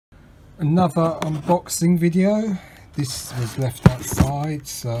Another unboxing video. This was left outside,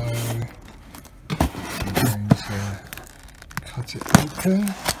 so I'm going to cut it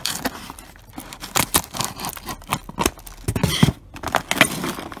open.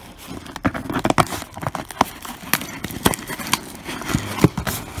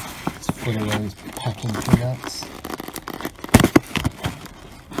 It's full of those packing peanuts.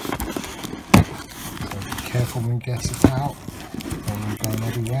 So be careful when you get it out. Don't go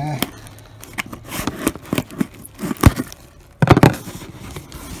everywhere.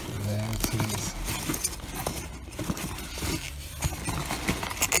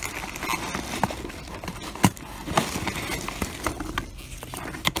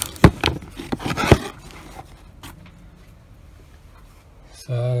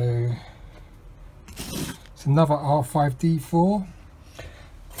 So it's another R5D4.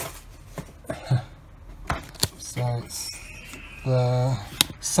 So it's the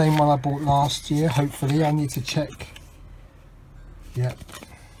same one I bought last year. Hopefully, I need to check. Yep.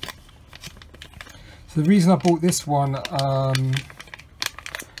 So the reason I bought this one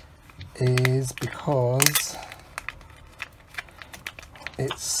is because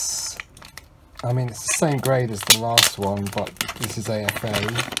it's the same grade as the last one, but this is AFA.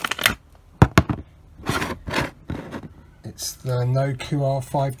 It's the Noku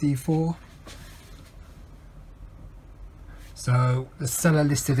R5D4. So the seller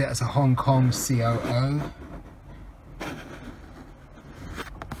listed it as a Hong Kong COO.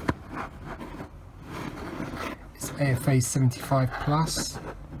 It's AFA 75 plus.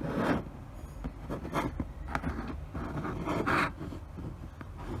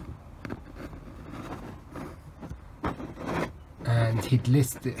 And he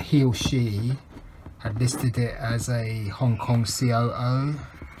or she had listed it as a Hong Kong COO.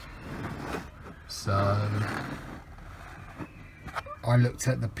 So I looked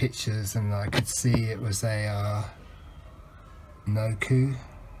at the pictures and I could see it was a Noku.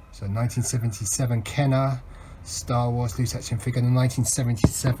 So 1977 Kenner Star Wars loose action figure. The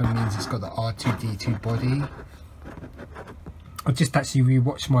 1977 means it's got the R2D2 body. I just actually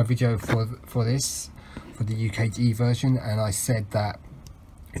rewatched my video for this, for the UKG version, and I said that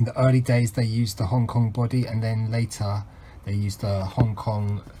in the early days they used the Hong Kong body, and then later they used the Hong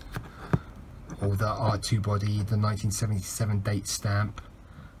Kong or the R2 body, the 1977 date stamp,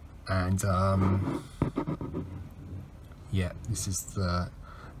 and yeah, this is the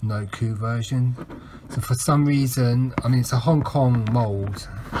Noku version. So for some reason, it's a Hong Kong mold,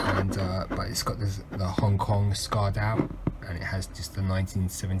 and but it's got the Hong Kong scarred out, and it has just the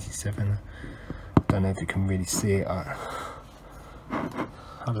 1977. Don't know if you can really see it. I'll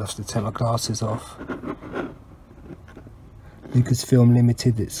have to take my glasses off. Lucasfilm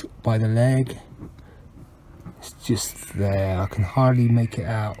Limited, it's by the leg. It's just there, I can hardly make it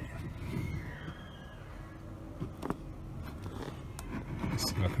out. Let's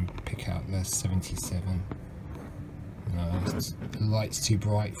see if I can pick out the 77. No, the light's too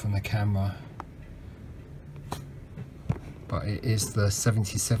bright from the camera. But it is the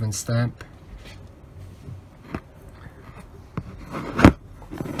 77 stamp.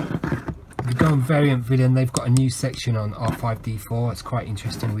 If you go on Variant Villain, they've got a new section on R5D4. It's quite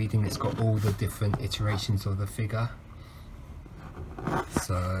interesting reading. It's got all the different iterations of the figure,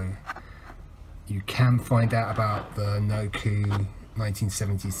 so you can find out about the Noku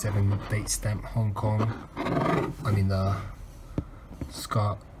 1977 date stamp Hong Kong. The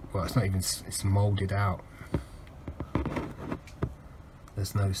scar, well, it's not even, it's molded out.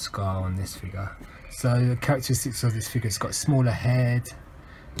 There's no scar on this figure. So the characteristics of this figure, it's got a smaller head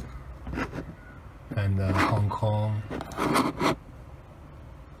and Hong Kong.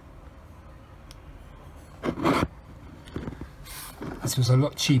 This was a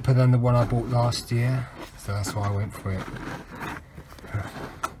lot cheaper than the one I bought last year, so that's why I went for it.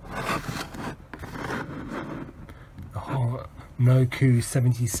 The whole Noku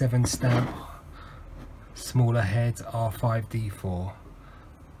 77 stamp, smaller head, R5D4.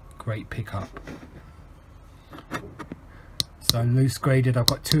 Great pickup. So loose graded, I've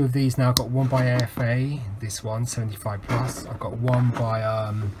got two of these now. I've got one by AFA, this one 75 plus. I've got one by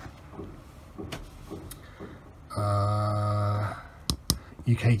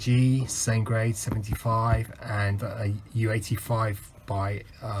UKG, same grade, 75, and a U85 by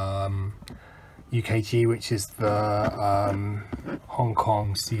UKG, which is the Hong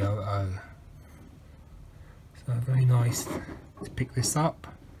Kong COO. So very nice to pick this up.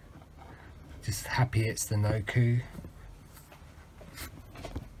 Just happy it's the Noku.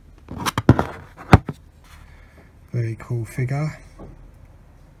 Very cool figure. You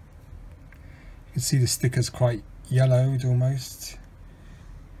can see the sticker's quite yellowed almost.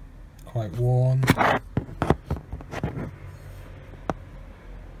 quite worn.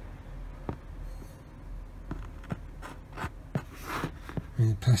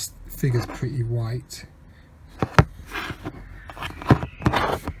 And the figure's pretty white.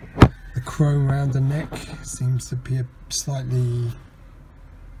 The chrome around the neck seems to be slightly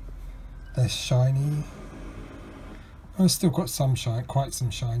less shiny. Oh, it's still got some shine, quite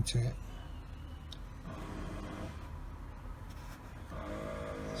some shine to it.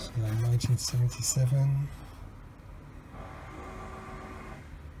 So 1977.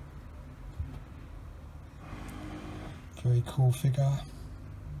 Very cool figure.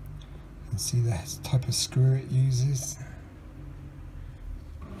 You can see the type of screw it uses.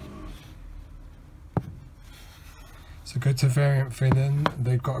 So go to Variant Villain.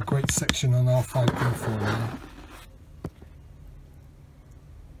 They've got a great section on R5B4 now.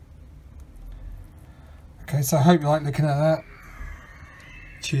 Okay, so I hope you like looking at that.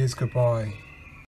 Cheers, goodbye.